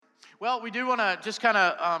Well, we do want to just kind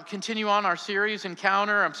of continue on our series,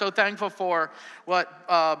 Encounter. I'm so thankful for what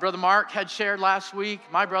Brother Mark had shared last week.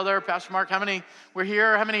 My brother, Pastor Mark, how many were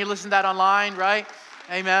here? How many listened to that online, right?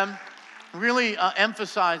 Amen. Really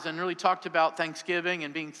emphasized and really talked about Thanksgiving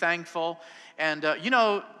and being thankful. And,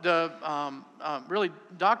 really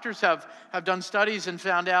doctors have done studies and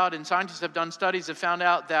found out, and scientists have done studies and found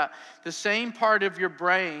out that the same part of your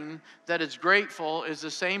brain that is grateful is the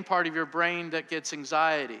same part of your brain that gets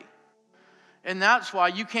anxiety. And that's why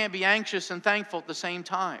you can't be anxious and thankful at the same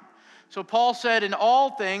time. So Paul said, in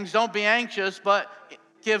all things, don't be anxious, but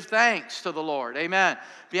give thanks to the Lord. Amen.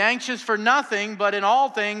 Be anxious for nothing, but in all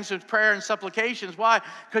things with prayer and supplications. Why?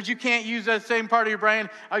 Because you can't use that same part of your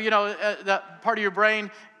brain, that part of your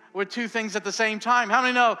brain with two things at the same time. How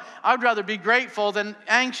many know I'd rather be grateful than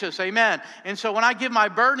anxious? Amen. And so when I give my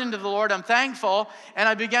burden to the Lord, I'm thankful. And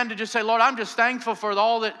I began to just say, Lord, I'm just thankful for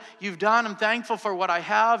all that you've done. I'm thankful for what I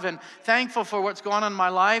have and thankful for what's going on in my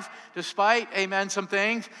life, despite, amen, some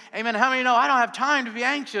things. Amen. How many know I don't have time to be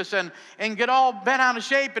anxious and get all bent out of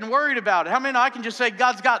shape and worried about it? How many know I can just say,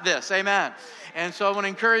 God's got this? Amen. And so I want to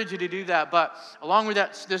encourage you to do that. But along with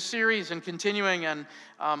that, this series and continuing, and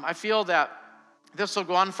I feel that this will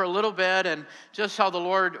go on for a little bit and just how the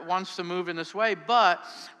Lord wants to move in this way. But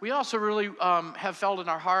we also really have felt in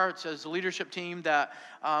our hearts as a leadership team that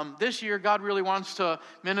this year God really wants to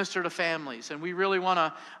minister to families. And we really want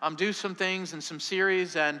to do some things and some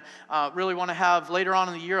series and really want to have later on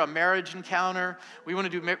in the year a marriage encounter. We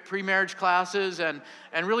want to do pre-marriage classes and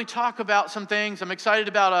really talk about some things. I'm excited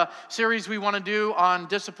about a series we want to do on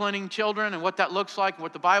disciplining children and what that looks like and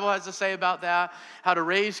what the Bible has to say about that, how to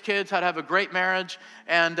raise kids, how to have a great marriage,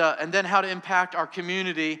 and then how to impact our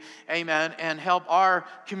community, amen, and help our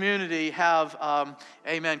community have,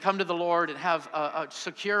 amen, come to the Lord and have a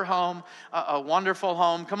secure home, a wonderful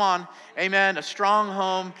home. Come on, amen, a strong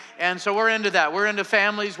home. And so we're into that. We're into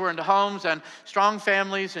families, we're into homes and strong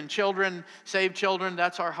families and children, saved children.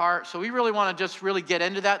 That's our heart. So we really want to just really get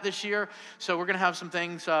into that this year. So we're going to have some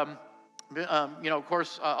things of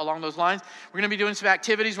course, along those lines. We're going to be doing some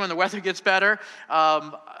activities when the weather gets better,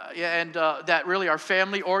 that really are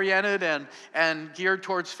family-oriented and geared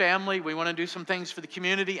towards family. We want to do some things for the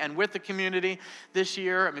community and with the community this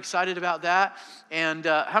year. I'm excited about that. And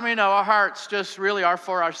how many know our hearts just really are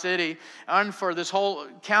for our city and for this whole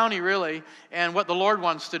county, really, and what the Lord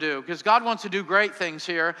wants to do? Because God wants to do great things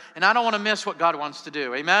here, and I don't want to miss what God wants to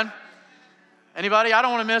do. Amen? Anybody? I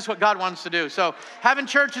don't want to miss what God wants to do. So having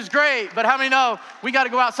church is great, but how many know we got to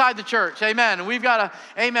go outside the church? Amen. And we've got to,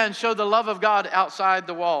 amen, show the love of God outside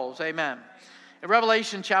the walls. Amen. In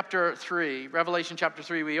Revelation chapter 3,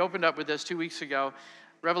 we opened up with this 2 weeks ago.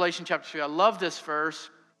 Revelation chapter 3, I love this verse.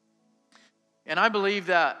 And I believe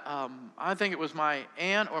that, I think it was my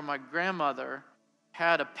aunt or my grandmother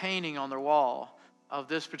had a painting on their wall of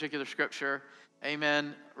this particular scripture.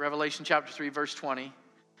 Amen. Revelation chapter 3, verse 20.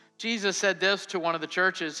 Jesus said this to one of the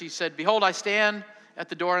churches. He said, "Behold, I stand at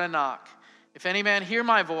the door and knock. If any man hear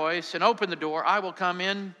my voice and open the door, I will come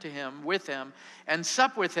in to him, with him, and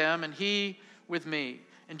sup with him, and he with me."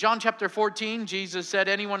 In John chapter 14, Jesus said,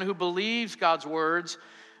 anyone who believes God's words,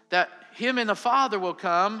 that him and the Father will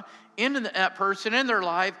come into that person in their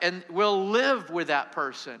life and will live with that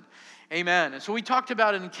person. Amen. And so we talked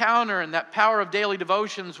about an encounter and that power of daily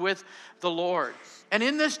devotions with the Lord. And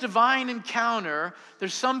in this divine encounter,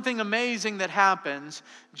 there's something amazing that happens.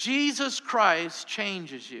 Jesus Christ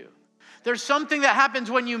changes you. There's something that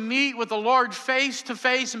happens when you meet with the Lord face to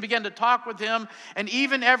face and begin to talk with Him, and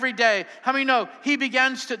even every day. How many know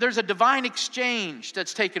there's a divine exchange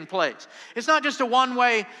that's taken place? It's not just a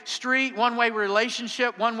one-way street, one-way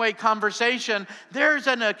relationship, one-way conversation. There's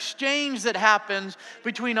an exchange that happens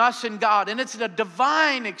between us and God, and it's a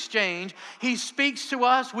divine exchange. He speaks to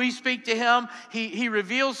us, we speak to Him. He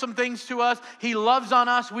reveals some things to us. He loves on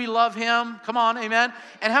us, we love Him. Come on, amen?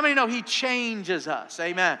 And how many know He changes us?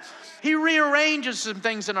 Amen. He rearranges some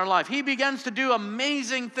things in our life. He begins to do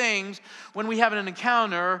amazing things when we have an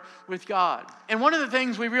encounter with God. And one of the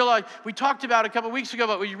things we realized, we talked about a couple of weeks ago,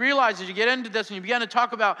 but we realized as you get into this and you begin to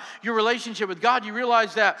talk about your relationship with God, you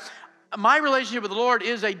realize that my relationship with the Lord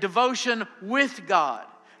is a devotion with God.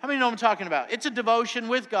 How many know what I'm talking about? It's a devotion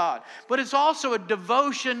with God, but it's also a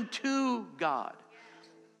devotion to God.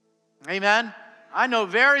 Amen? I know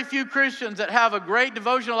very few Christians that have a great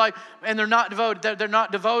devotional life and they're not devoted. They're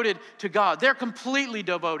not devoted to God. They're completely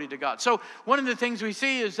devoted to God. So one of the things we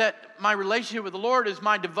see is that my relationship with the Lord is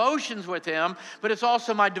my devotions with Him, but it's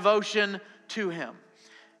also my devotion to Him.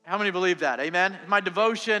 How many believe that? Amen? My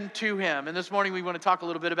devotion to him. And this morning we want to talk a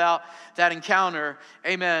little bit about that encounter,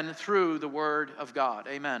 amen, through the word of God.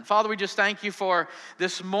 Amen. Father, we just thank you for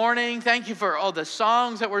this morning. Thank you for all the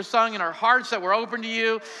songs that were sung in our hearts that were open to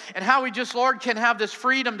you, and how we just, Lord, can have this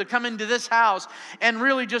freedom to come into this house and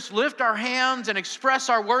really just lift our hands and express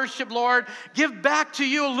our worship, Lord. Give back to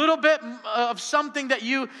you a little bit of something that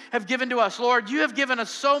you have given to us. Lord, you have given us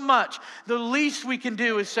so much. The least we can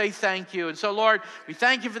do is say thank you. And so, Lord, we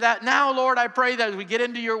thank you for that. Now, Lord, I pray that as we get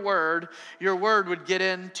into your word would get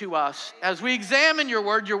into us. As we examine your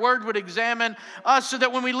word would examine us, so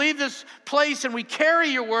that when we leave this place and we carry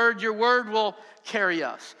your word will carry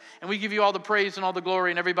us. And we give you all the praise and all the glory.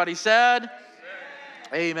 And everybody said,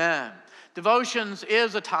 Amen. Devotions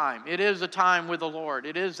is a time. It is a time with the Lord.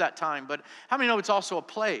 It is that time. But how many know it's also a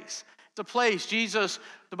place? It's a place. Jesus,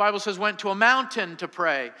 the Bible says, went to a mountain to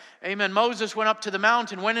pray. Amen. Moses went up to the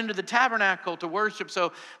mountain, went into the tabernacle to worship.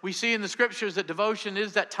 So we see in the scriptures that devotion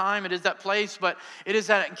is that time, it is that place, but it is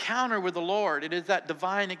that encounter with the Lord. It is that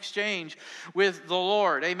divine exchange with the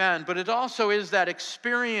Lord. Amen. But it also is that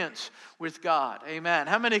experience with God. Amen.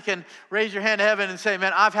 How many can raise your hand to heaven and say,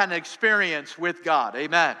 man, I've had an experience with God.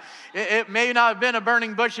 Amen. It may not have been a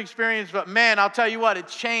burning bush experience, but man, I'll tell you what, it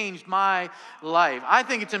changed my life. I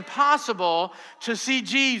think it's impossible to see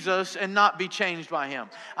Jesus and not be changed by him.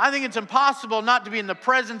 I think it's impossible not to be in the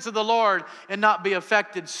presence of the Lord and not be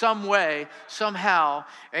affected some way, somehow,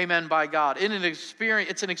 amen, by God.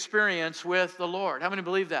 It's an experience with the Lord. How many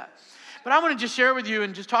believe that? But I want to just share with you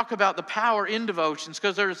and just talk about the power in devotions,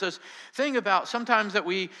 because there's this thing about sometimes that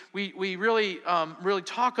we really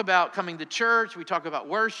talk about coming to church, we talk about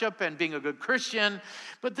worship and being a good Christian,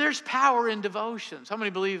 but there's power in devotions. How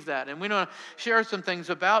many believe that? And we want to share some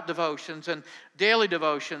things about devotions and daily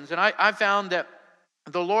devotions. And I found that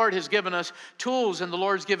the Lord has given us tools, and the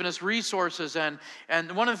Lord's given us resources. And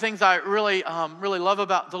one of the things I really love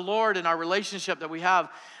about the Lord and our relationship that we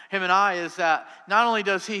have, him and I, is that not only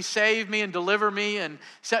does he save me and deliver me and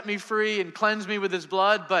set me free and cleanse me with his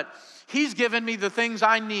blood, but he's given me the things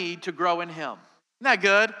I need to grow in him. Isn't that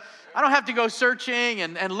good? I don't have to go searching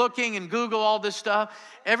and looking and Google all this stuff.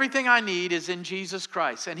 Everything I need is in Jesus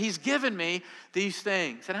Christ, and he's given me these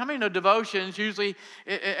things. And how many know devotions usually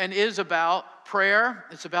is about prayer,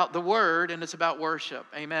 it's about the word, and it's about worship.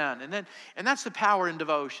 Amen. And that's the power in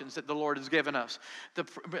devotions that the Lord has given us.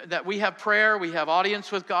 That we have prayer, we have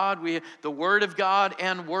audience with God, we have the word of God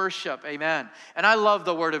and worship. Amen. And I love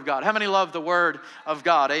the word of God. How many love the word of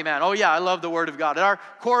God? Amen. Oh yeah, I love the word of God. And our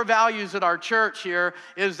core values at our church here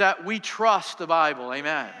is that we trust the Bible.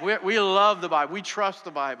 Amen. We love the Bible. We trust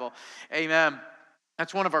the Bible. Amen.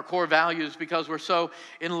 That's one of our core values, because we're so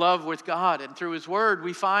in love with God. And through his word,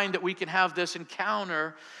 we find that we can have this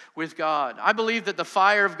encounter with God. I believe that the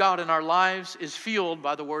fire of God in our lives is fueled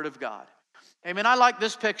by the word of God. Amen. I like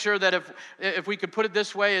this picture that if we could put it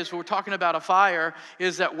this way, as we're talking about a fire,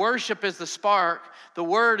 is that worship is the spark, the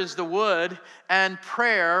word is the wood, and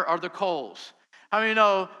prayer are the coals. How many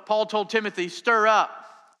know Paul told Timothy, stir up,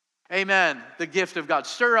 amen, the gift of God.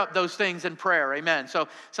 Stir up those things in prayer, amen. So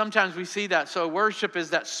sometimes we see that. So worship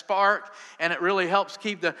is that spark, and it really helps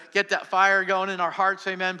get that fire going in our hearts,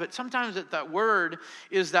 amen. But sometimes that word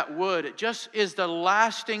is that wood. It just is the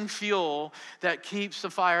lasting fuel that keeps the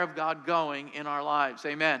fire of God going in our lives,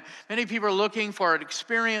 amen. Many people are looking for an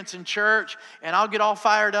experience in church, and I'll get all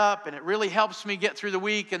fired up, and it really helps me get through the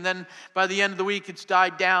week, and then by the end of the week, it's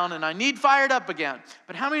died down, and I need fired up again.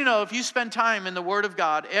 But how many know if you spend time in the word of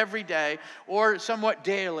God every day or somewhat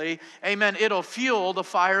daily, amen, it'll fuel the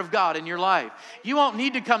fire of God in your life. You won't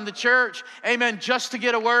need to come to church, amen, just to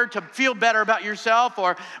get a word to feel better about yourself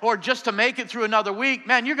or just to make it through another week.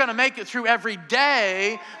 Man, you're going to make it through every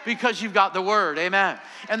day because you've got the word, amen.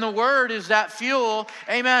 And the word is that fuel,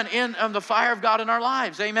 amen, in the fire of God in our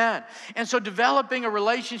lives, amen. And so developing a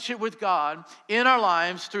relationship with God in our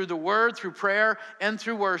lives through the word, through prayer, and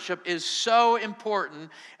through worship is so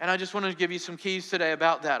important. And I just wanted to give you some keys today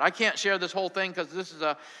about that. I can't share this whole thing because this is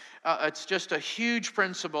it's just a huge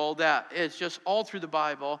principle that is just all through the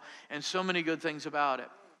Bible and so many good things about it.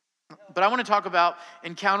 But I want to talk about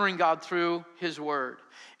encountering God through his word.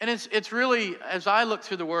 And it's really, as I look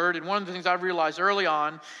through the word, and one of the things I realized early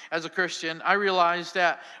on as a Christian, I realized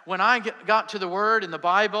that when I got to the word in the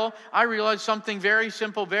Bible, I realized something very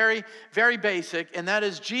simple, very, very basic, and that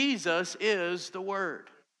is Jesus is the word.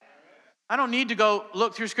 I don't need to go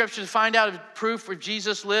look through Scripture to find out if proof where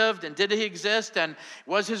Jesus lived and did he exist and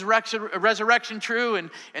was his resurrection true and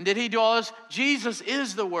did he do all this? Jesus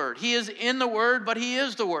is the Word. He is in the Word, but he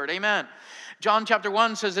is the Word. Amen. John chapter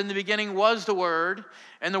 1 says, in the beginning was the Word,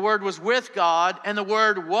 and the Word was with God, and the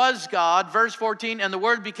Word was God. Verse 14, and the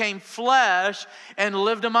Word became flesh and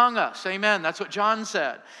lived among us. Amen. That's what John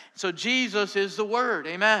said. So Jesus is the Word.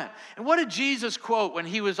 Amen. And what did Jesus quote when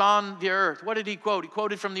he was on the earth? What did he quote? He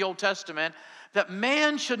quoted from the Old Testament that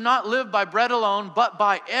man should not live by bread alone, but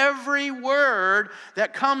by every word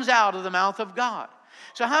that comes out of the mouth of God.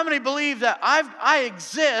 So how many believe that I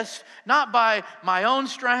exist not by my own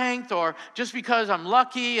strength or just because I'm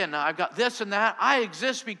lucky and I've got this and that? I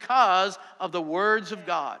exist because of the words of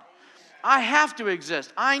God. I have to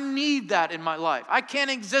exist. I need that in my life. I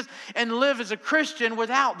can't exist and live as a Christian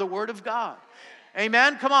without the Word of God.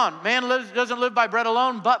 Amen? Come on. Man doesn't live by bread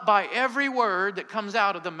alone, but by every word that comes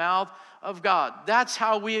out of the mouth of God. That's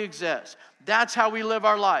how we exist. That's how we live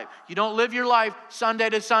our life. You don't live your life Sunday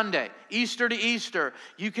to Sunday, Easter to Easter.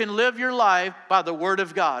 You can live your life by the Word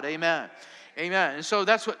of God. Amen. Amen. And so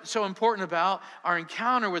that's what's so important about our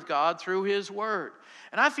encounter with God through His Word.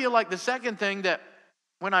 And I feel like the second thing that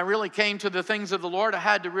when I really came to the things of the Lord, I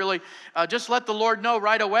had to really just let the Lord know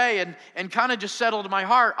right away and kind of just settle to my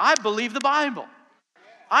heart. I believe the Bible.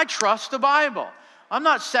 I trust the Bible. I'm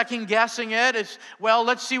not second guessing it. It's, well,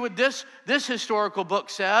 let's see what this historical book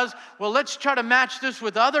says. Well, let's try to match this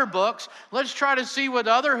with other books. Let's try to see what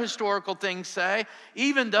other historical things say,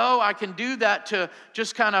 even though I can do that to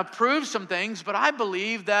just kind of prove some things. But I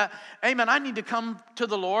believe that, amen, I need to come to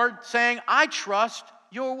the Lord saying, I trust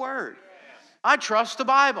your word. I trust the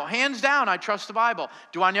Bible. Hands down, I trust the Bible.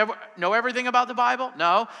 Do I never know everything about the Bible?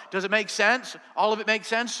 No. Does it make sense? All of it makes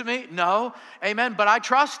sense to me? No. Amen. But I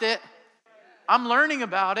trust it. I'm learning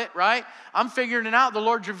about it, right? I'm figuring it out. The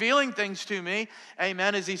Lord's revealing things to me,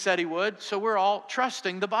 amen, as He said He would. So we're all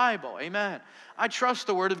trusting the Bible, amen. I trust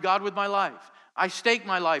the Word of God with my life. I stake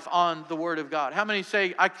my life on the Word of God. How many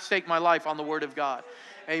say, I stake my life on the Word of God?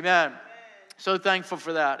 Amen. So thankful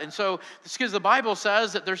for that. And so it's because the Bible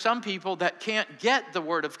says that there's some people that can't get the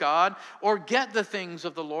Word of God or get the things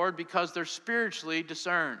of the Lord because they're spiritually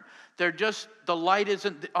discerned. They're just, the light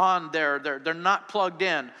isn't on there. They're not plugged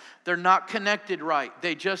in. They're not connected right.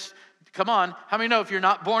 They just, come on, how many know if you're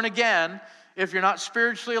not born again, if you're not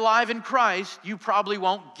spiritually alive in Christ, you probably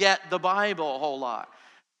won't get the Bible a whole lot.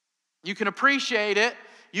 You can appreciate it,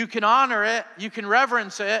 you can honor it, you can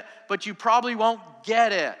reverence it, but you probably won't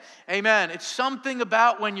get it. Amen. It's something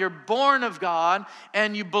about when you're born of God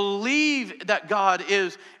and you believe that God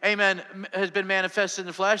is, amen, has been manifested in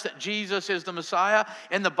the flesh, that Jesus is the Messiah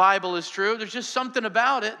and the Bible is true. There's just something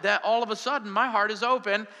about it that all of a sudden my heart is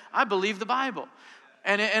open. I believe the Bible.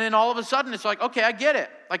 And then all of a sudden it's like, okay, I get it.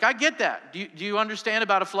 Like, I get that. Do you understand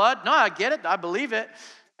about a flood? No, I get it. I believe it.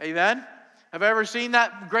 Amen. Have I ever seen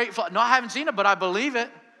that great flood? No, I haven't seen it, but I believe it.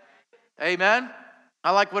 Amen.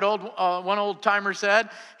 I like what one old timer said.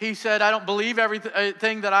 He said, I don't believe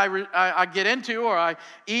everything that I get into or I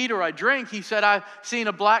eat or I drink. He said, I've seen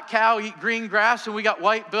a black cow eat green grass and we got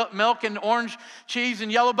white milk and orange cheese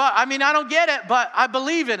and yellow butter. I mean, I don't get it, but I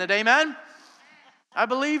believe in it. Amen. I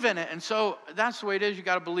believe in it. And so that's the way it is. You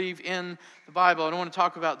got to believe in the Bible. I don't want to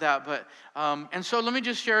talk about that, but and so let me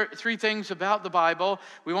just share 3 things about the Bible.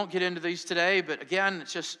 We won't get into these today, but again,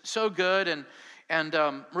 it's just so good and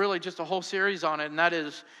really just a whole series on it. And that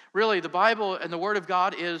is really the Bible and the Word of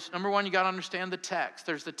God is, number one, you got to understand the text.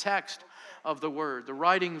 There's the text of the Word, the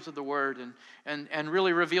writings of the Word, and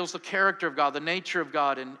really reveals the character of God, the nature of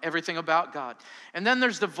God, and everything about God. And then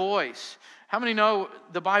there's the voice. How many know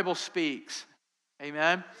the Bible speaks?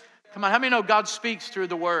 Amen. Come on, how many know God speaks through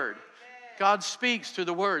the Word? God speaks through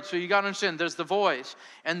the Word. So you got to understand there's the voice,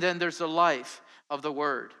 and then there's the life of the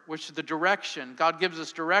Word, which is the direction. God gives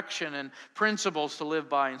us direction and principles to live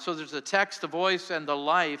by. And so there's the text, the voice, and the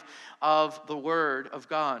life of the Word of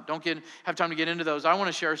God. Don't have time to get into those. I want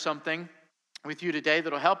to share something with you today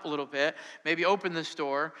that'll help a little bit. Maybe open this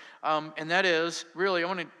door. And that is, really, I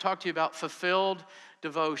want to talk to you about fulfilled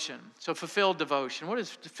devotion. So fulfilled devotion. What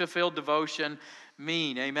does fulfilled devotion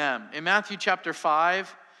mean? Amen. In Matthew chapter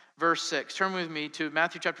 5, verse 6. Turn with me to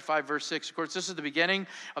Matthew chapter 5, verse 6. Of course, this is the beginning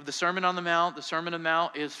of the Sermon on the Mount. The Sermon on the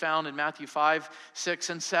Mount is found in Matthew 5, 6,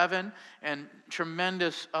 and 7. And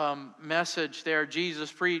tremendous message there.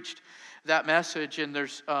 Jesus preached that message, and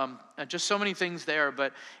there's just so many things there.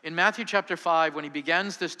 But in Matthew chapter 5, when he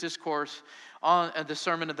begins this discourse on the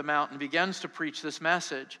Sermon on the Mount and begins to preach this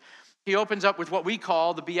message, he opens up with what we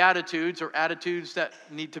call the Beatitudes, or attitudes that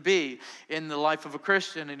need to be in the life of a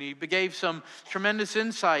Christian. And he gave some tremendous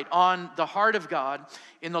insight on the heart of God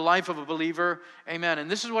in the life of a believer. Amen. And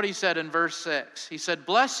this is what he said in verse 6. He said,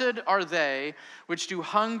 "Blessed are they which do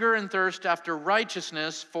hunger and thirst after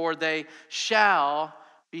righteousness, for they shall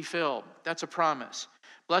be filled." That's a promise.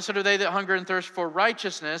 Blessed are they that hunger and thirst for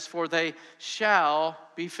righteousness, for they shall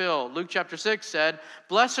be filled. Luke chapter 6 said,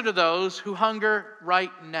 blessed are those who hunger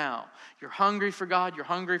right now. You're hungry for God, you're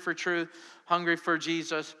hungry for truth, hungry for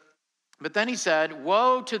Jesus. But then he said,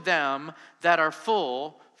 woe to them that are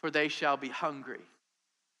full, for they shall be hungry.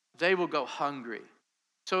 They will go hungry.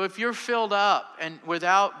 So if you're filled up and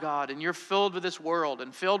without God, and you're filled with this world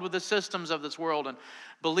and filled with the systems of this world and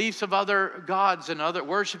beliefs of other gods and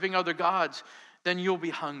worshiping other gods, then you'll be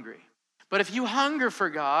hungry. But if you hunger for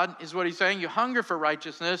God, is what he's saying, you hunger for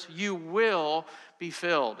righteousness, you will be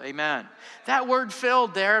filled. Amen. That word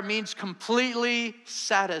filled there means completely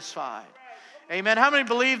satisfied. Amen. How many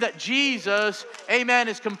believe that Jesus, amen,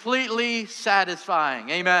 is completely satisfying?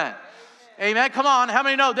 Amen. Amen. Come on. How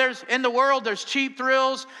many know in the world there's cheap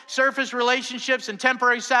thrills, surface relationships, and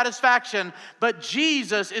temporary satisfaction, but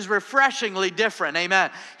Jesus is refreshingly different. Amen.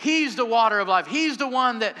 He's the water of life. He's the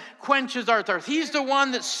one that quenches our thirst. He's the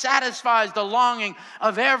one that satisfies the longing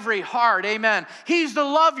of every heart. Amen. He's the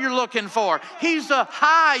love you're looking for. He's the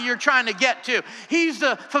high you're trying to get to. He's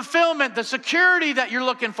the fulfillment, the security that you're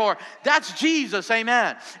looking for. That's Jesus.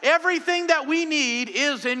 Amen. Everything that we need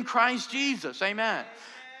is in Christ Jesus. Amen.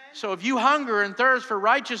 So if you hunger and thirst for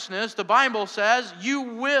righteousness, the Bible says you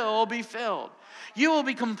will be filled. You will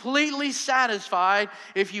be completely satisfied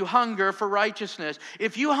if you hunger for righteousness.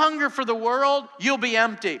 If you hunger for the world, you'll be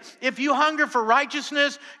empty. If you hunger for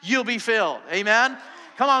righteousness, you'll be filled. Amen?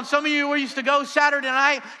 Come on, some of you used to go Saturday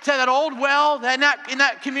night to that old well in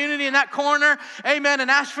that community, in that corner, amen,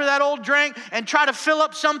 and ask for that old drink and try to fill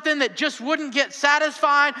up something that just wouldn't get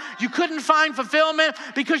satisfied. You couldn't find fulfillment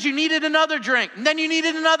because you needed another drink. And then you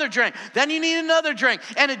needed another drink. Then you needed another drink.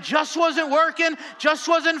 And it just wasn't working, just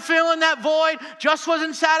wasn't filling that void, just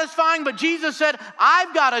wasn't satisfying. But Jesus said,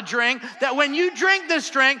 I've got a drink that when you drink this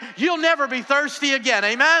drink, you'll never be thirsty again.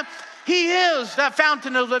 Amen? He is that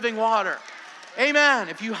fountain of living water. Amen.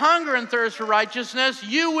 If you hunger and thirst for righteousness,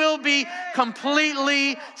 you will be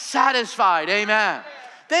completely satisfied. Amen.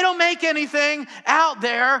 They don't make anything out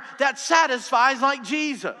there that satisfies like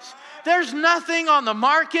Jesus. There's nothing on the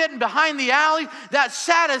market and behind the alley that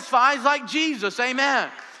satisfies like Jesus. Amen.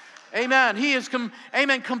 Amen. He is,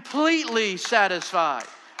 completely satisfied.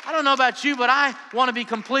 I don't know about you, but I want to be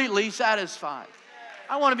completely satisfied.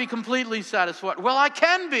 I want to be completely satisfied. Well, I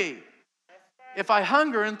can be. If I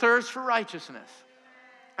hunger and thirst for righteousness.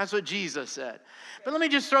 That's what Jesus said. But let me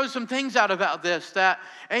just throw some things out about this that,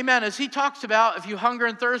 amen, as he talks about, if you hunger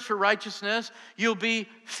and thirst for righteousness, you'll be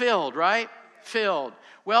filled, right? Filled.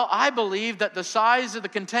 Well, I believe that the size of the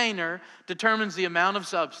container determines the amount of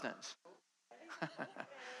substance.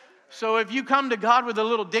 So if you come to God with a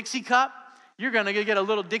little Dixie cup, you're going to get a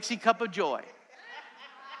little Dixie cup of joy.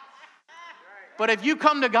 But if you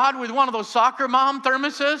come to God with one of those soccer mom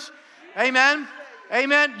thermoses, amen.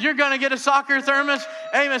 Amen. You're going to get a soccer thermos.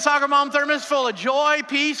 Amen. Soccer mom thermos full of joy,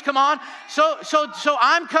 peace. Come on. So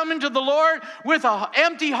I'm coming to the Lord with an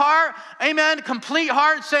empty heart. Amen. Complete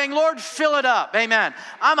heart saying, Lord, fill it up. Amen.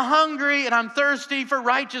 I'm hungry and I'm thirsty for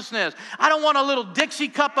righteousness. I don't want a little Dixie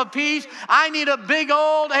cup of peace. I need a big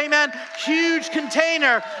old, amen, huge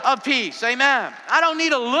container of peace. Amen. I don't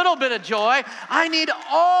need a little bit of joy. I need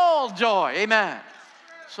all joy. Amen.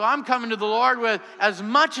 So I'm coming to the Lord with as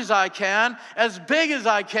much as I can, as big as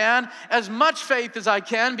I can, as much faith as I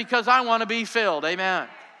can, because I want to be filled. Amen.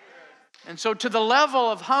 And so to the level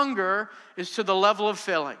of hunger is to the level of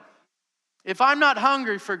filling. If I'm not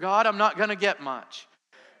hungry for God, I'm not going to get much.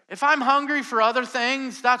 If I'm hungry for other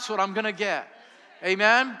things, that's what I'm going to get.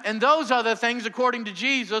 Amen. And those other things, according to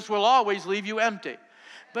Jesus, will always leave you empty.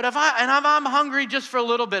 But if I'm hungry just for a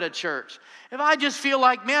little bit of church, if I just feel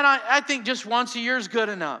like, man, I think just once a year is good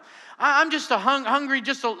enough. I'm just hungry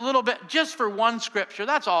just a little bit, just for one scripture.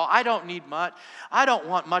 That's all. I don't need much. I don't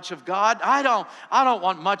want much of God. I don't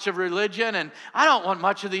want much of religion, and I don't want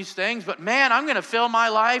much of these things. But man, I'm going to fill my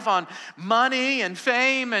life on money and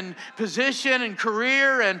fame and position and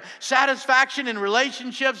career and satisfaction in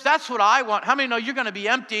relationships. That's what I want. How many know you're going to be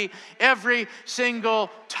empty every single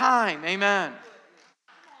time? Amen.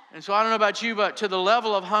 And so I don't know about you, but to the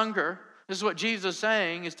level of hunger, this is what Jesus is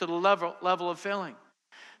saying, is to the level of filling.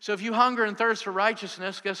 So if you hunger and thirst for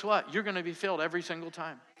righteousness, guess what? You're going to be filled every single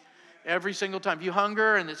time. Every single time. If you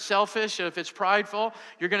hunger and it's selfish, if it's prideful,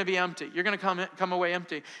 you're going to be empty. You're going to come away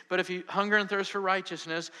empty. But if you hunger and thirst for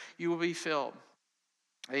righteousness, you will be filled.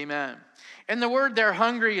 Amen. And the word there,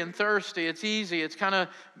 hungry and thirsty, it's easy. It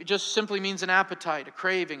just simply means an appetite, a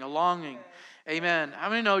craving, a longing. Amen. How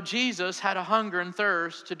many know Jesus had a hunger and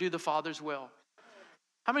thirst to do the Father's will?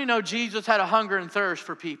 How many know Jesus had a hunger and thirst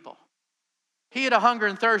for people? He had a hunger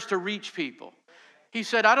and thirst to reach people. He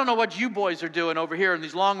said, I don't know what you boys are doing over here in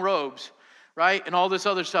these long robes, right? And all this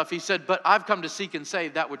other stuff. He said, but I've come to seek and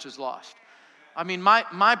save that which is lost. I mean,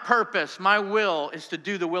 my purpose, my will is to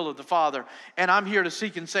do the will of the Father. And I'm here to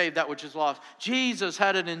seek and save that which is lost. Jesus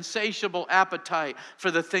had an insatiable appetite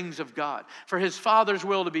for the things of God, for his Father's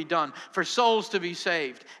will to be done, for souls to be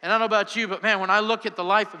saved. And I don't know about you, but man, when I look at the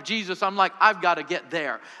life of Jesus, I'm like, I've got to get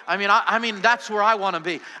there. I mean, that's where I want to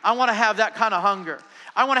be. I want to have that kind of hunger.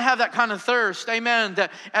 I want to have that kind of thirst, amen,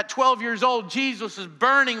 that at 12 years old, Jesus is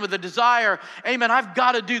burning with a desire, amen, I've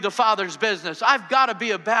got to do the Father's business. I've got to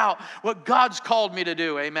be about what God's called me to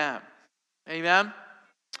do, amen. Amen.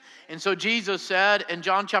 And so Jesus said in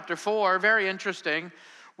John chapter 4, very interesting,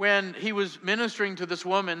 when he was ministering to this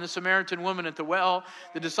woman, the Samaritan woman at the well,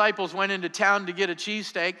 the disciples went into town to get a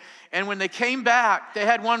cheesesteak, and when they came back, they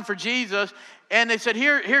had one for Jesus, and they said,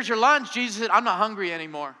 here's your lunch. Jesus said, I'm not hungry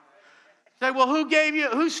anymore. Say, well,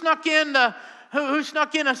 who snuck in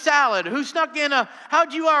a salad?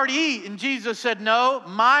 How'd you already eat? And Jesus said, no,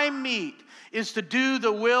 my meat is to do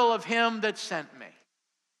the will of him that sent me.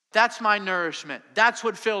 That's my nourishment. That's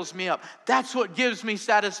what fills me up. That's what gives me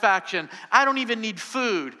satisfaction. I don't even need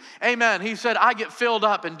food. Amen. He said, I get filled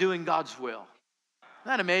up in doing God's will. Isn't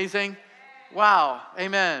that amazing? Wow,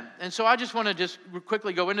 amen. And so I just want to just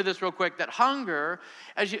quickly go into this real quick, that hunger,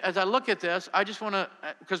 as I look at this, I just want to,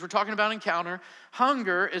 because we're talking about encounter,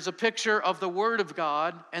 hunger is a picture of the Word of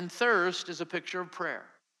God, and thirst is a picture of prayer.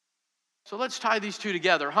 So let's tie these two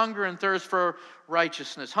together, hunger and thirst for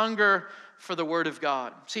righteousness, hunger for the Word of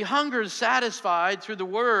God. See, hunger is satisfied through the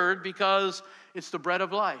Word because it's the bread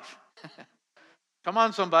of life. Come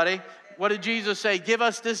on, somebody. What did Jesus say? Give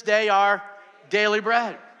us this day our daily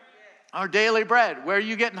bread. Our daily bread. Where are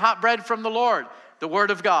you getting hot bread from the Lord? The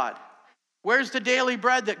Word of God. Where's the daily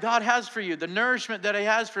bread that God has for you? The nourishment that he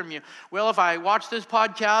has from you? Well, if I watch this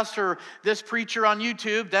podcast or this preacher on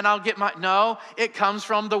YouTube, then I'll get my... No, it comes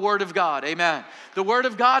from the Word of God. Amen. The Word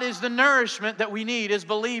of God is the nourishment that we need as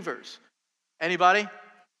believers. Anybody?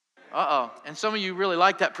 Uh-oh. And some of you really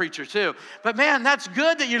like that preacher too. But man, that's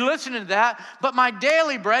good that you're listening to that. But my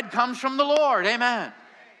daily bread comes from the Lord. Amen.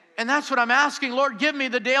 And that's what I'm asking. Lord, give me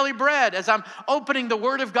the daily bread. As I'm opening the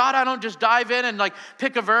Word of God, I don't just dive in and like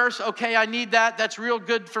pick a verse. Okay, I need that. That's real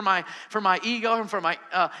good for my ego and for my,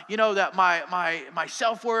 my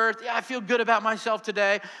self-worth. Yeah, I feel good about myself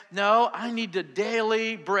today. No, I need the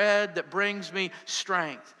daily bread that brings me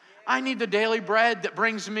strength. I need the daily bread that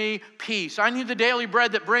brings me peace. I need the daily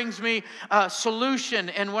bread that brings me solution.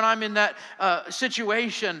 And when I'm in that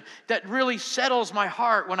situation that really settles my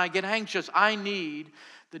heart when I get anxious, I need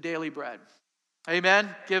the daily bread. Amen.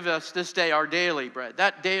 Give us this day our daily bread.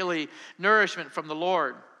 That daily nourishment from the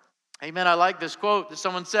Lord. Amen. I like this quote that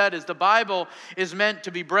someone said is the Bible is meant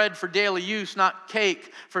to be bread for daily use, not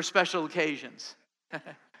cake for special occasions.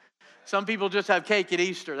 Some people just have cake at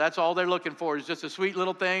Easter. That's all they're looking for is just a sweet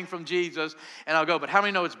little thing from Jesus. And I'll go, but how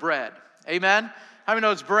many know it's bread? Amen. How many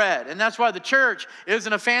know it's bread? And that's why the church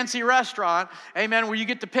isn't a fancy restaurant, amen, where you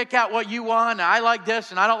get to pick out what you want. And I like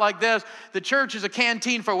this and I don't like this. The church is a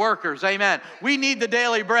canteen for workers, amen. We need the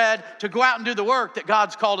daily bread to go out and do the work that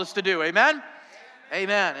God's called us to do, amen?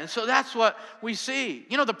 Amen. And so that's what we see.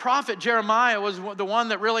 You know, the prophet Jeremiah was the one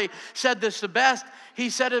that really said this the best.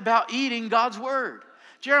 He said about eating God's word.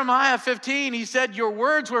 Jeremiah 15, he said, your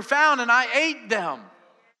words were found and I ate them.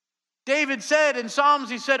 David said in Psalms,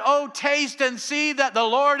 he said, oh, taste and see that the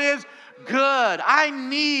Lord is good. I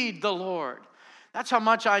need the Lord. That's how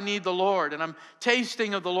much I need the Lord. And I'm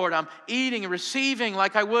tasting of the Lord. I'm eating and receiving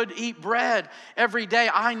like I would eat bread every day.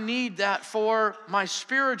 I need that for my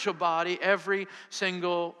spiritual body every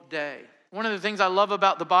single day. One of the things I love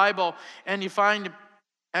about the Bible, and you find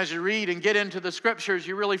as you read and get into the scriptures,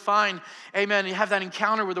 you really find, amen, you have that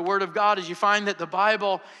encounter with the Word of God as you find that the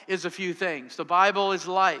Bible is a few things. The Bible is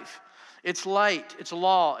life. It's light, it's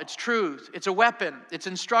law, it's truth, it's a weapon, it's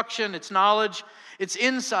instruction, it's knowledge, it's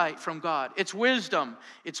insight from God, it's wisdom,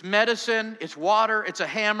 it's medicine, it's water, it's a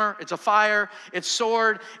hammer, it's a fire, it's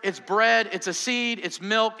sword, it's bread, it's a seed, it's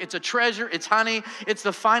milk, it's a treasure, it's honey, it's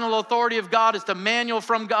the final authority of God, it's the manual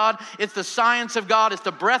from God, it's the science of God, it's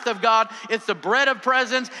the breath of God, it's the bread of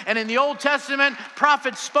presence. And in the Old Testament,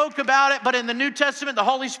 prophets spoke about it, but in the New Testament, the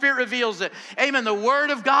Holy Spirit reveals it. Amen. The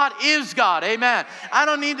Word of God is God. Amen. I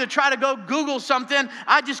don't need to try to go Google something.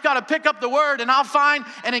 I just got to pick up the Word and I'll find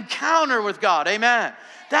an encounter with God. Amen.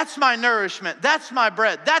 That's my nourishment. That's my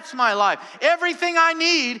bread. That's my life. Everything I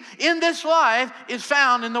need in this life is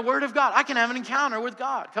found in the Word of God. I can have an encounter with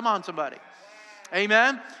God. Come on, somebody.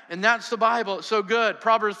 Amen. And that's the Bible. It's so good.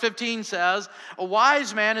 Proverbs 15 says, a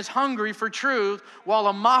wise man is hungry for truth while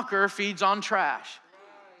a mocker feeds on trash.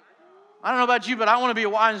 I don't know about you, but I want to be a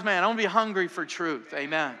wise man. I want to be hungry for truth.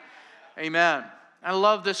 Amen. Amen. I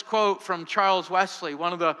love this quote from Charles Wesley,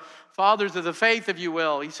 one of the fathers of the faith, if you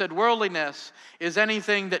will. He said, worldliness is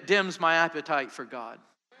anything that dims my appetite for God.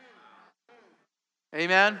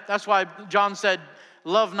 Amen. That's why John said,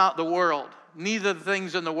 love not the world, neither the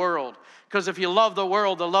things in the world. Because if you love the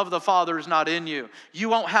world, the love of the Father is not in you. You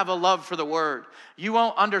won't have a love for the Word. You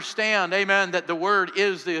won't understand, amen, that the Word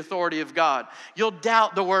is the authority of God. You'll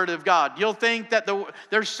doubt the Word of God. You'll think that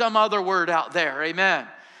there's some other word out there, amen.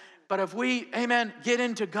 But if we, amen, get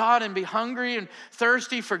into God and be hungry and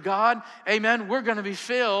thirsty for God, amen, we're going to be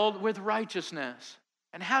filled with righteousness.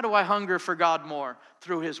 And how do I hunger for God more?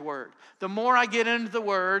 Through His Word. The more I get into the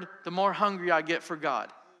Word, the more hungry I get for God.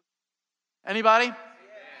 Anybody?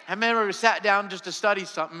 Have you ever sat down just to study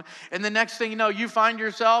something, and the next thing you know, you find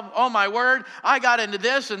yourself, oh my word, I got into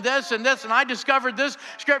this and this and this, and I discovered this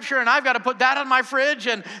scripture, and I've got to put that on my fridge,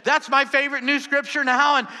 and that's my favorite new scripture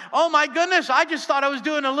now, and oh my goodness, I just thought I was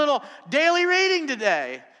doing a little daily reading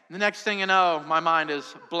today. And the next thing you know, my mind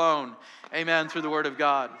is blown, amen, through the Word of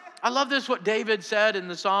God. I love this, what David said in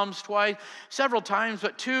the Psalms several times,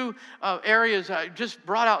 but two areas I just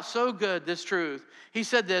brought out so good, this truth. He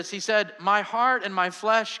said this, he said, my heart and my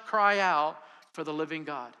flesh cry out for the living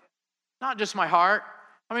God. Not just my heart.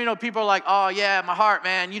 I mean, people are like, oh yeah, my heart,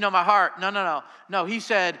 man, you know my heart. No. No, he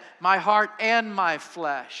said, my heart and my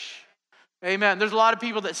flesh. Amen. There's a lot of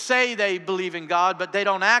people that say they believe in God, but they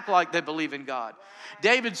don't act like they believe in God.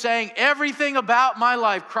 David's saying, everything about my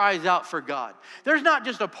life cries out for God. There's not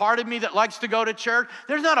just a part of me that likes to go to church.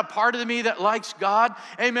 There's not a part of me that likes God,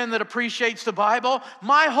 amen, that appreciates the Bible.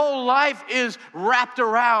 My whole life is wrapped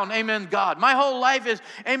around, amen, God. My whole life is,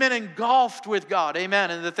 amen, engulfed with God, amen,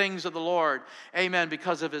 and the things of the Lord, amen,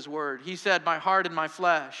 because of His Word. He said, my heart and my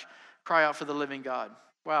flesh cry out for the living God.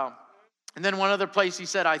 Wow. And then one other place he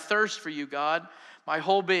said, I thirst for you, God. My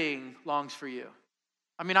whole being longs for you.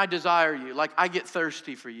 I mean, I desire you. Like I get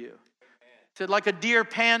thirsty for you. He said, like a deer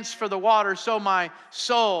pants for the water, so my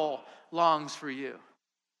soul longs for you.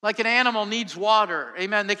 Like an animal needs water.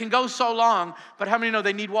 Amen. They can go so long, but how many know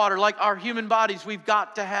they need water? Like our human bodies, we've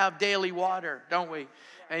got to have daily water, don't we?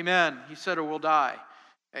 Amen. He said, or we'll die.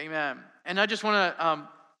 Amen. And I just want to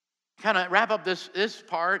kind of wrap up this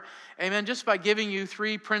part, amen, just by giving you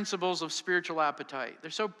three principles of spiritual appetite.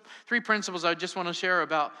 There's three principles I just want to share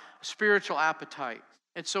about spiritual appetite.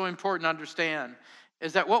 It's so important to understand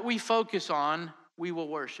is that what we focus on, we will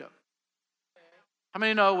worship. How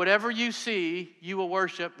many know whatever you see, you will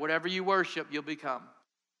worship. Whatever you worship, you'll become.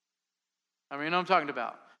 I mean, you know what I'm talking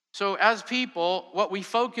about. So as people, what we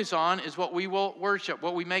focus on is what we will worship,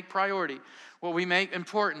 what we make priority, what we make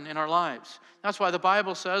important in our lives. That's why the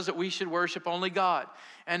Bible says that we should worship only God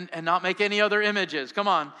and not make any other images. Come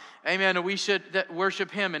on. Amen. And we should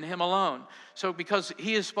worship Him and Him alone. So because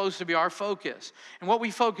He is supposed to be our focus. And what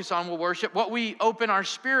we focus on will worship. What we open our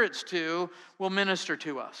spirits to will minister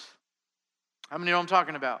to us. How many know what I'm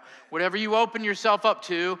talking about? Whatever you open yourself up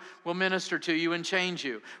to will minister to you and change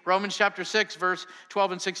you. Romans chapter 6, verse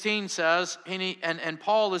 12 and 16 says, and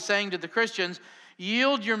Paul is saying to the Christians,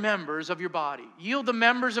 yield your members of your body. Yield the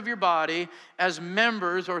members of your body as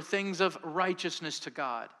members or things of righteousness to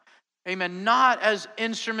God. Amen. Not as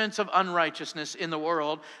instruments of unrighteousness in the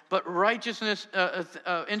world, but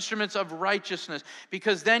instruments of righteousness,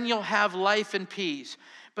 because then you'll have life and peace.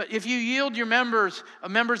 But if you yield your members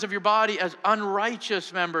of your body as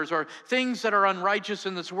unrighteous members or things that are unrighteous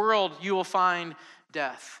in this world, you will find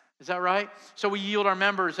death. Is that right? So we yield our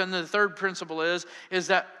members. And the third principle is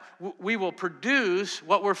that we will produce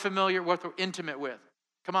what we're familiar, what we're intimate with.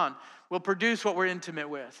 Come on. We'll produce what we're intimate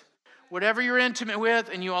with. Whatever you're intimate with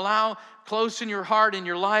and you allow close in your heart, in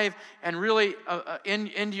your life, and really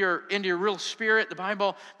into your real spirit, the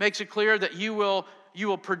Bible makes it clear that you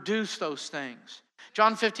will produce those things.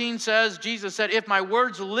 John 15 says, Jesus said, if my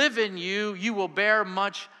words live in you, you will bear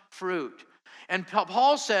much fruit. And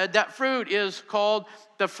Paul said that fruit is called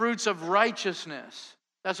the fruits of righteousness.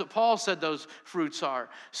 That's what Paul said those fruits are.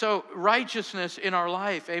 So righteousness in our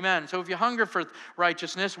life, amen. So if you hunger for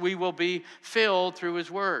righteousness, we will be filled through His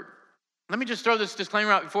Word. Let me just throw this disclaimer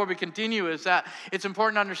out before we continue, is that it's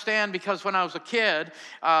important to understand, because when I was a kid,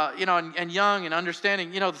 and young and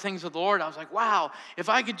understanding, the things of the Lord, I was like, wow, if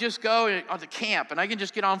I could just go to camp and I can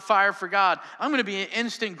just get on fire for God, I'm going to be an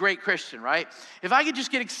instant great Christian, right? If I could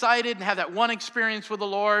just get excited and have that one experience with the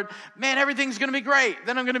Lord, man, everything's going to be great.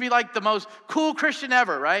 Then I'm going to be like the most cool Christian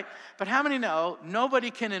ever, right? But how many know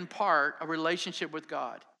nobody can impart a relationship with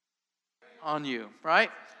God on you, right?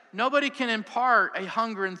 Nobody can impart a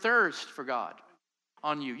hunger and thirst for God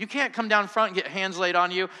on you. You can't come down front and get hands laid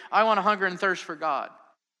on you. I want a hunger and thirst for God.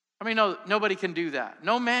 I mean, no, nobody can do that.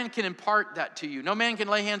 No man can impart that to you. No man can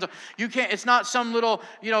lay hands on you. Can't. It's not some little,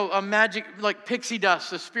 a magic like pixie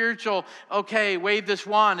dust, a spiritual. Okay, wave this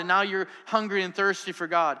wand, and now you're hungry and thirsty for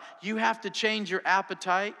God. You have to change your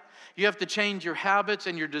appetite. You have to change your habits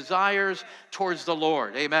and your desires towards the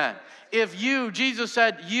Lord. Amen. If you, Jesus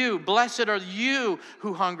said, blessed are you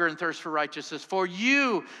who hunger and thirst for righteousness, for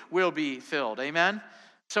you will be filled. Amen.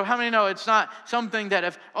 So how many know it's not something that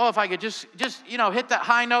if I could just hit that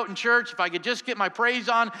high note in church, if I could just get my praise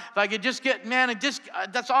on, if I could just get,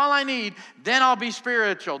 that's all I need, then I'll be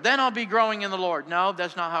spiritual, then I'll be growing in the Lord. No,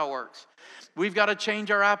 that's not how it works. We've got to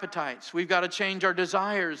change our appetites. We've got to change our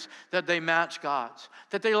desires that they match God's,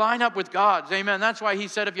 that they line up with God's. Amen. That's why he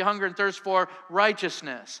said if you hunger and thirst for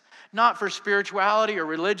righteousness, not for spirituality or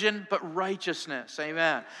religion, but righteousness.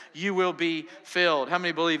 Amen. You will be filled. How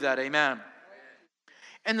many believe that? Amen.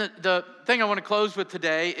 And the thing I want to close with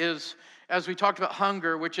today is, as we talked about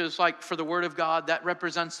hunger, which is like for the Word of God, that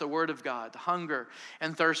represents the Word of God, the hunger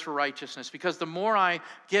and thirst for righteousness. Because the more I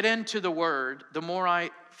get into the Word, the more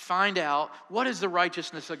I find out what is the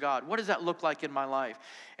righteousness of God. What does that look like in my life?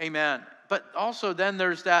 Amen. But also then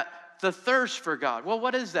there's the thirst for God. Well,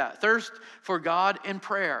 what is that? Thirst for God in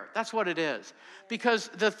prayer. That's what it is. Because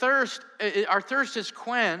our thirst is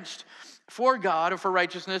quenched for God or for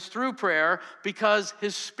righteousness through prayer because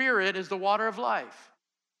his Spirit is the water of life.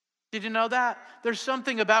 Did you know that? There's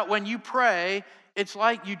something about when you pray, it's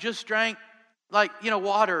like you just drank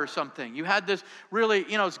water or something. You had this really,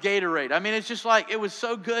 it's Gatorade. I mean, it's just like, it was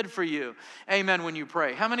so good for you. Amen, when you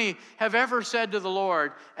pray. How many have ever said to the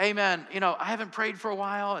Lord, amen, I haven't prayed for a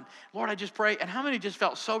while, and Lord, I just pray. And how many just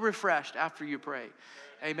felt so refreshed after you prayed?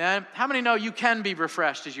 Amen. How many know you can be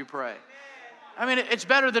refreshed as you pray? I mean, it's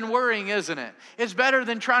better than worrying, isn't it? It's better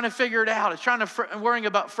than trying to figure it out. It's worrying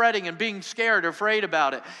about fretting and being scared or afraid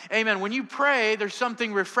about it. Amen. When you pray, there's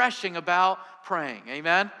something refreshing about praying.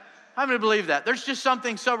 Amen. How many believe that? There's just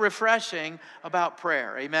something so refreshing about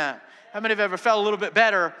prayer. Amen. How many have ever felt a little bit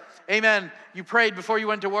better? Amen. You prayed before you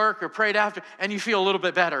went to work or prayed after, and you feel a little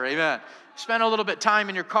bit better. Amen. Spent a little bit of time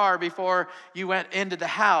in your car before you went into the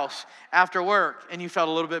house after work, and you felt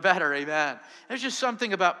a little bit better. Amen. There's just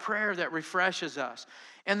something about prayer that refreshes us.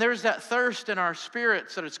 And there's that thirst in our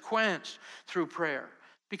spirits that is quenched through prayer.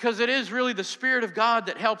 Because it is really the Spirit of God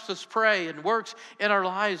that helps us pray and works in our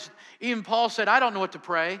lives. Even Paul said, I don't know what to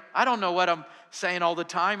pray. I don't know what I'm saying all the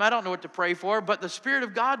time. I don't know what to pray for. But the Spirit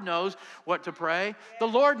of God knows what to pray. The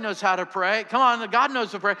Lord knows how to pray. Come on, God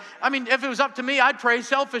knows to pray. I mean, if it was up to me, I'd pray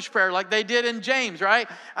selfish prayer like they did in James, right?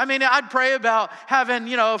 I mean, I'd pray about having,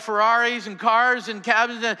 Ferraris and cars and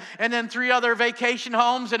cabins and then 3 other vacation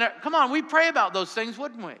homes. And come on, we'd pray about those things,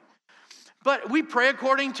 wouldn't we? But we pray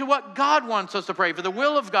according to what God wants us to pray, for the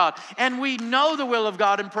will of God. And we know the will of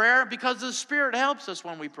God in prayer because the Spirit helps us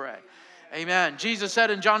when we pray. Amen. Jesus said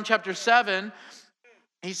in John chapter 7,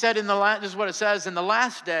 he said this is what it says, in the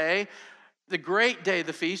last day, the great day of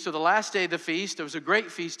the feast, or the last day of the feast, there was a great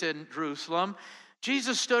feast in Jerusalem.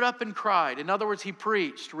 Jesus stood up and cried. In other words, he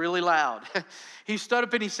preached really loud. He stood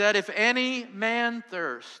up and he said, if any man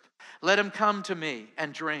thirst, let him come to me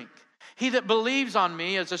and drink. He that believes on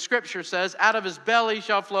me, as the scripture says, out of his belly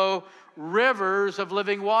shall flow rivers of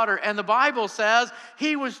living water. And the Bible says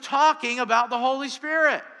he was talking about the Holy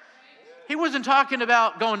Spirit. He wasn't talking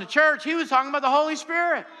about going to church. He was talking about the Holy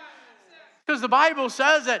Spirit. Because the Bible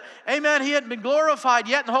says that, amen, he hadn't been glorified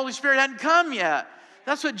yet and the Holy Spirit hadn't come yet.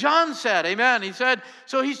 That's what John said, amen. He said,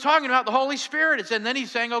 so he's talking about the Holy Spirit. And then he's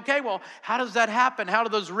saying, okay, well, how does that happen? How do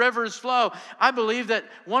those rivers flow? I believe that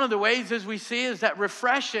one of the ways as we see is that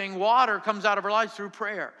refreshing water comes out of our lives through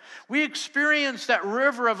prayer. We experience that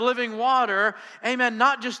river of living water, amen,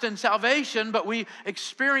 not just in salvation, but we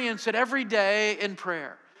experience it every day in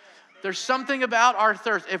prayer. There's something about our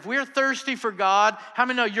thirst. If we're thirsty for God, how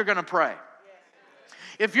many know you're going to pray?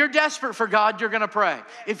 If you're desperate for God, you're going to pray.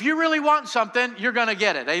 If you really want something, you're going to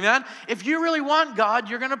get it. Amen? If you really want God,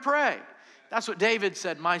 you're going to pray. That's what David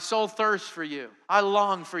said. My soul thirsts for you. I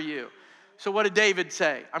long for you. So what did David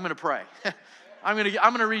say? I'm going to pray. I'm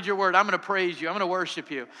going to read your word. I'm going to praise you. I'm going to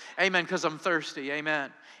worship you. Amen, because I'm thirsty.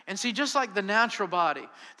 Amen. And see, just like the natural body,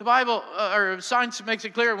 the Bible or science makes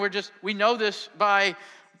it clear, and we know this by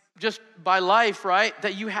life, right?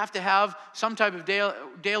 That you have to have some type of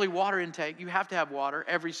daily water intake. You have to have water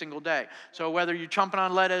every single day. So whether you're chomping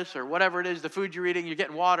on lettuce or whatever it is, the food you're eating, you're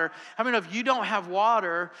getting water. How many know if you don't have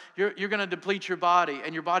water, you're going to deplete your body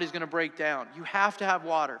and your body's going to break down? You have to have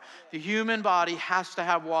water. The human body has to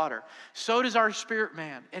have water. So does our spirit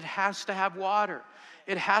man. It has to have water.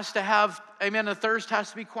 It has to have, amen, the thirst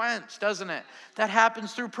has to be quenched, doesn't it? That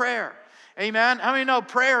happens through prayer. Amen? How many know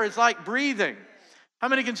prayer is like breathing? How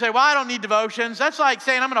many can say, well, I don't need devotions? That's like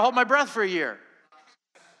saying I'm going to hold my breath for a year.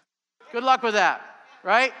 Good luck with that,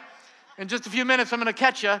 right? In just a few minutes, I'm going to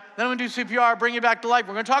catch you. Then I'm going to do CPR, bring you back to life.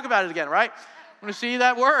 We're going to talk about it again, right? I'm going to see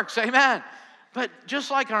that works. Amen. But just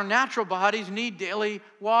like our natural bodies need daily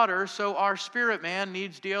water, so our spirit man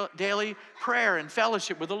needs daily prayer and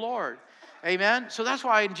fellowship with the Lord. Amen? So that's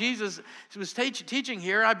why Jesus was teaching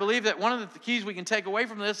here. I believe that one of the keys we can take away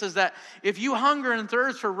from this is that if you hunger and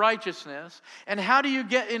thirst for righteousness, and how do you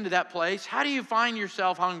get into that place? How do you find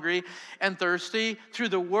yourself hungry and thirsty? Through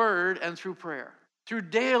the Word and through prayer. Through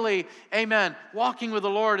daily, amen, walking with the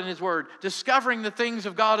Lord in His Word, discovering the things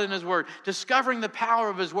of God in His Word, discovering the power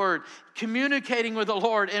of His Word, communicating with the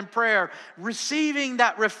Lord in prayer, receiving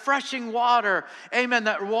that refreshing water, amen,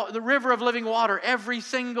 the river of living water every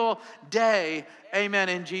single day, amen,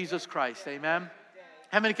 in Jesus Christ, amen.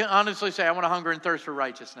 How many can honestly say, I want to hunger and thirst for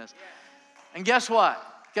righteousness? And guess what?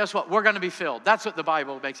 Guess what? We're going to be filled. That's what the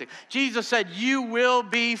Bible makes it. Jesus said, you will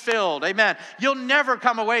be filled. Amen. You'll never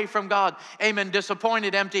come away from God, amen,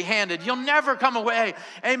 disappointed, empty-handed. You'll never come away.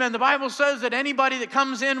 Amen. The Bible says that anybody that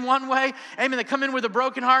comes in one way, amen, that come in with a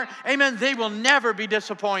broken heart, amen, they will never be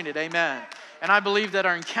disappointed. Amen. And I believe that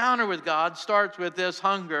our encounter with God starts with this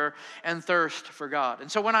hunger and thirst for God. And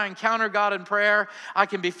so when I encounter God in prayer, I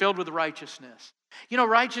can be filled with righteousness. You know,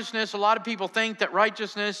 righteousness, a lot of people think that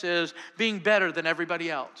righteousness is being better than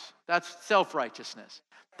everybody else. That's self-righteousness.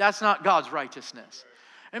 That's not God's righteousness.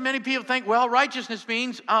 And many people think, well, righteousness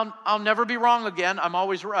means I'll never be wrong again. I'm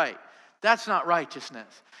always right. That's not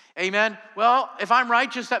righteousness. Amen? Well, if I'm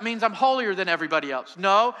righteous, that means I'm holier than everybody else.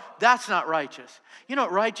 No, that's not righteous. You know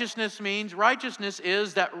what righteousness means? Righteousness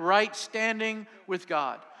is that right standing with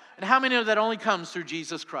God. And how many of that only comes through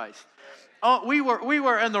Jesus Christ? Oh, we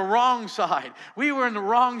were on the wrong side. We were in the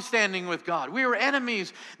wrong standing with God. We were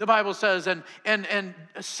enemies, the Bible says, and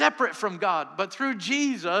separate from God. But through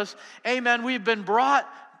Jesus, amen, we've been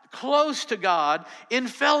brought close to God in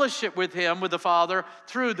fellowship with Him, with the Father,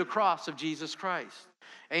 through the cross of Jesus Christ.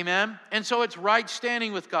 Amen? And so it's right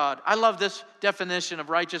standing with God. I love this definition of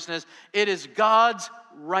righteousness. It is God's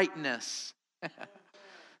rightness.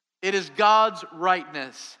 It is God's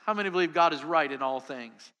rightness. How many believe God is right in all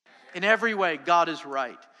things? In every way, God is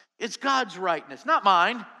right. It's God's rightness, not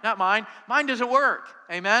mine, not mine. Mine doesn't work,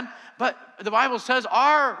 amen? But the Bible says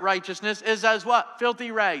our righteousness is as what?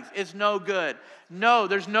 Filthy rags. It's no good. No,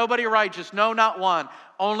 there's nobody righteous. No, not one.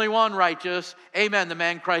 Only one righteous, amen, the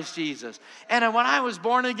man Christ Jesus. And when I was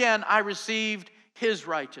born again, I received His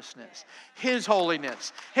righteousness, His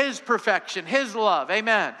holiness, His perfection, His love.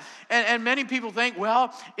 Amen. And many people think,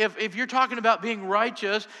 well, if you're talking about being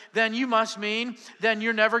righteous, then you must mean then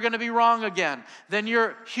you're never going to be wrong again. Then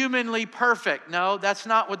you're humanly perfect. No, that's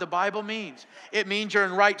not what the Bible means. It means you're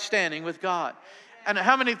in right standing with God. And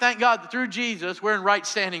how many thank God that through Jesus we're in right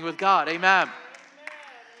standing with God? Amen.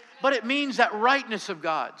 But it means that rightness of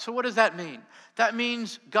God. So what does that mean? That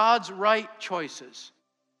means God's right choices.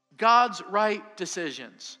 God's right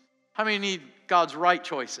decisions. How many need God's right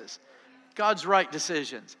choices? God's right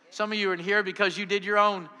decisions. Some of you are in here because you did your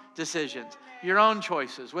own decisions, your own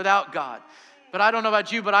choices without God. But I don't know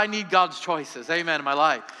about you, but I need God's choices, amen, in my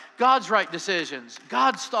life. God's right decisions,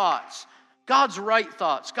 God's thoughts, God's right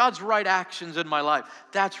actions in my life.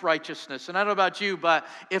 That's righteousness. And I don't know about you, but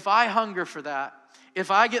if I hunger for that, if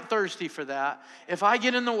I get thirsty for that, if I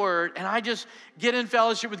get in the Word and I just get in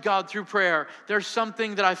fellowship with God through prayer, there's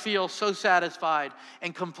something that I feel so satisfied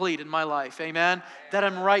and complete in my life, amen, that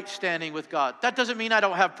I'm right standing with God. That doesn't mean I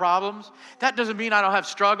don't have problems. That doesn't mean I don't have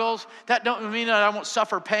struggles. That doesn't mean that I won't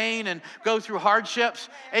suffer pain and go through hardships,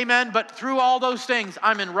 amen, but through all those things,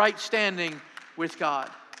 I'm in right standing with God,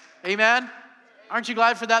 amen. Aren't you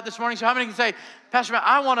glad for that this morning? So how many can say, Pastor Matt,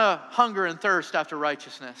 I want to hunger and thirst after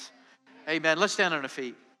righteousness? Amen. Let's stand on our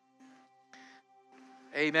feet.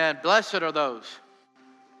 Amen. Blessed are those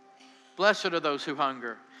who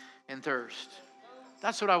hunger and thirst.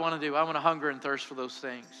 That's what I want to do. I want to hunger and thirst for those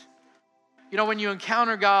things. You know, when you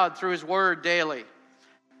encounter God through His Word daily,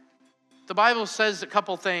 the Bible says a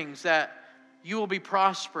couple things, that you will be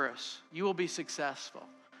prosperous, you will be successful.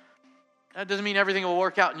 That doesn't mean everything will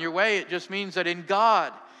work out in your way. It just means that in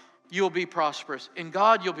God, you'll be prosperous. In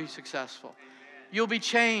God, you'll be successful. You'll be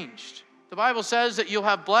changed. The Bible says that you'll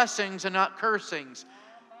have blessings and not cursings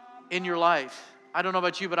in your life. I don't know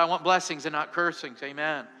about you, but I want blessings and not cursings.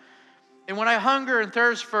 Amen. And when I hunger and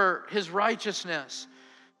thirst for His righteousness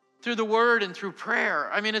through the Word and through prayer,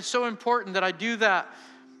 I mean, it's so important that I do that.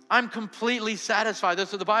 I'm completely satisfied.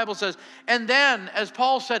 That's what the Bible says. And then, as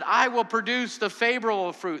Paul said, I will produce the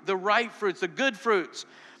favorable fruit, the right fruits, the good fruits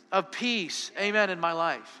of peace, amen, in my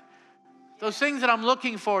life. Those things that I'm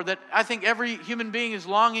looking for, that I think every human being is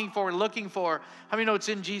longing for and looking for, how many know it's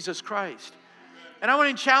in Jesus Christ? And I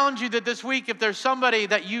want to challenge you that this week, if there's somebody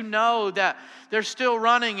that you know that they're still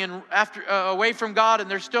running and away from God, and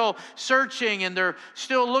they're still searching, and they're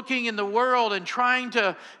still looking in the world and trying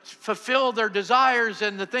to fulfill their desires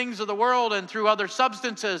and the things of the world and through other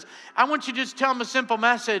substances, I want you to just tell them a simple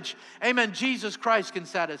message. Amen. Jesus Christ can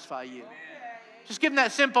satisfy you. Just give them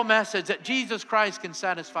that simple message that Jesus Christ can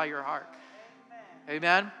satisfy your heart.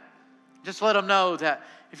 Amen. Just let them know that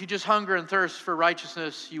if you just hunger and thirst for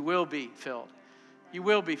righteousness, you will be filled. You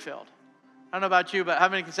will be filled. I don't know about you, but how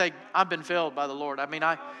many can say, I've been filled by the Lord? I mean,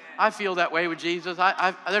 I feel that way with Jesus.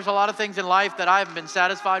 There's a lot of things in life that I haven't been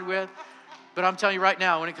satisfied with, but I'm telling you right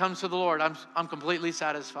now, when it comes to the Lord, I'm completely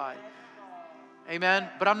satisfied. Amen?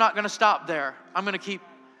 But I'm not going to stop there. I'm going to keep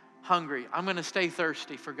hungry. I'm going to stay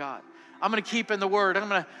thirsty for God. I'm going to keep in the Word. I'm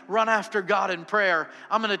going to run after God in prayer.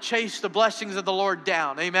 I'm going to chase the blessings of the Lord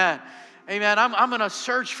down. Amen. Amen. I'm going to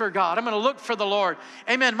search for God. I'm going to look for the Lord.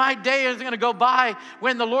 Amen. My day isn't going to go by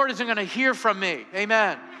when the Lord isn't going to hear from me.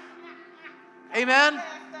 Amen. Amen.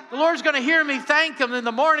 The Lord's going to hear me thank Him in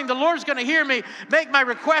the morning. The Lord's going to hear me make my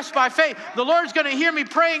request by faith. The Lord's going to hear me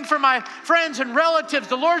praying for my friends and relatives.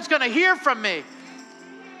 The Lord's going to hear from me.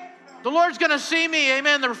 The Lord's going to see me,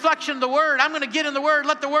 amen, the reflection of the Word. I'm going to get in the Word,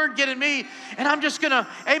 let the Word get in me. And I'm just going to,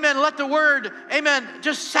 amen, let the Word, amen,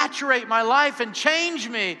 just saturate my life and change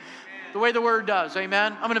me the way the Word does,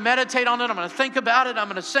 amen. I'm going to meditate on it. I'm going to think about it. I'm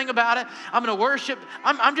going to sing about it. I'm going to worship.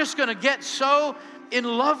 I'm just going to get so in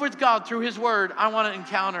love with God through His Word. I want to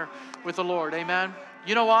encounter with the Lord, amen.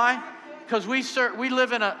 You know why? Because we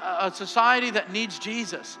live in a society that needs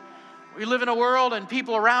Jesus. We live in a world and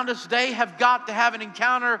people around us, they have got to have an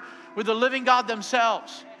encounter with the living God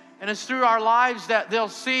themselves. And it's through our lives that they'll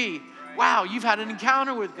see, wow, you've had an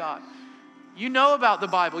encounter with God. You know about the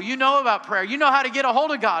Bible. You know about prayer. You know how to get a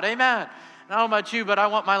hold of God. Amen. And I don't know about you, but I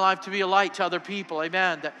want my life to be a light to other people.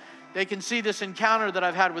 Amen. That they can see this encounter that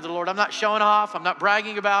I've had with the Lord. I'm not showing off. I'm not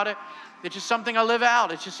bragging about it. It's just something I live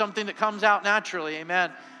out. It's just something that comes out naturally.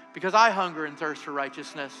 Amen. Because I hunger and thirst for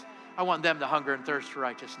righteousness. I want them to hunger and thirst for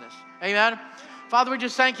righteousness. Amen. Father, we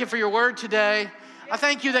just thank you for your word today. I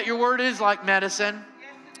thank you that your word is like medicine.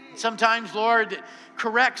 Sometimes, Lord, it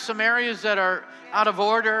corrects some areas that are out of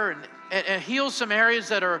order and heals some areas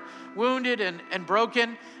that are wounded and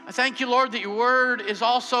broken. I thank you, Lord, that your word is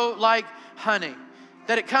also like honey,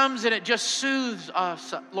 that it comes and it just soothes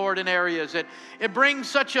us, Lord, in areas. It brings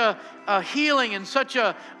such a healing and such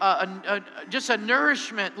just a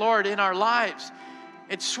nourishment, Lord, in our lives.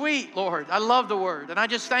 It's sweet, Lord. I love the Word. And I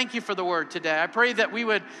just thank you for the Word today. I pray that we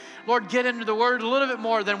would, Lord, get into the Word a little bit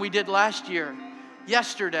more than we did last year,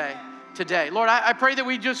 yesterday, today. Lord, I pray that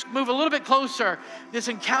we just move a little bit closer, this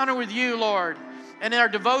encounter with you, Lord, and in our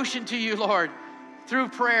devotion to you, Lord, through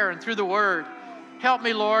prayer and through the Word. Help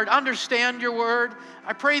me, Lord, understand your Word.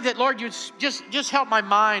 I pray that, Lord, you just help my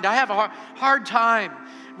mind. I have a hard time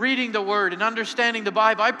reading the Word and understanding the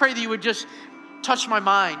Bible. I pray that you would just touch my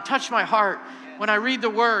mind, touch my heart. When I read the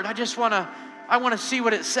Word, I want to see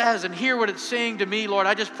what it says and hear what it's saying to me, Lord.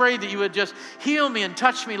 I just pray that you would just heal me and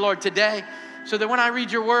touch me, Lord, today, so that when I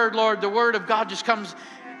read your Word, Lord, the Word of God just comes,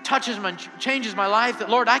 touches me, changes my life, that,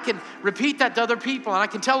 Lord, I can repeat that to other people and I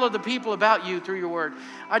can tell other people about you through your Word.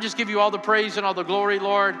 I just give you all the praise and all the glory,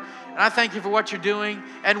 Lord, and I thank you for what you're doing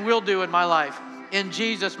and will do in my life. In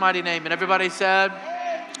Jesus' mighty name. And everybody said,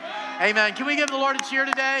 amen. Can we give the Lord a cheer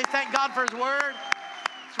today? Thank God for His Word.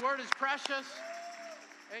 His Word is precious.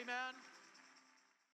 Amen.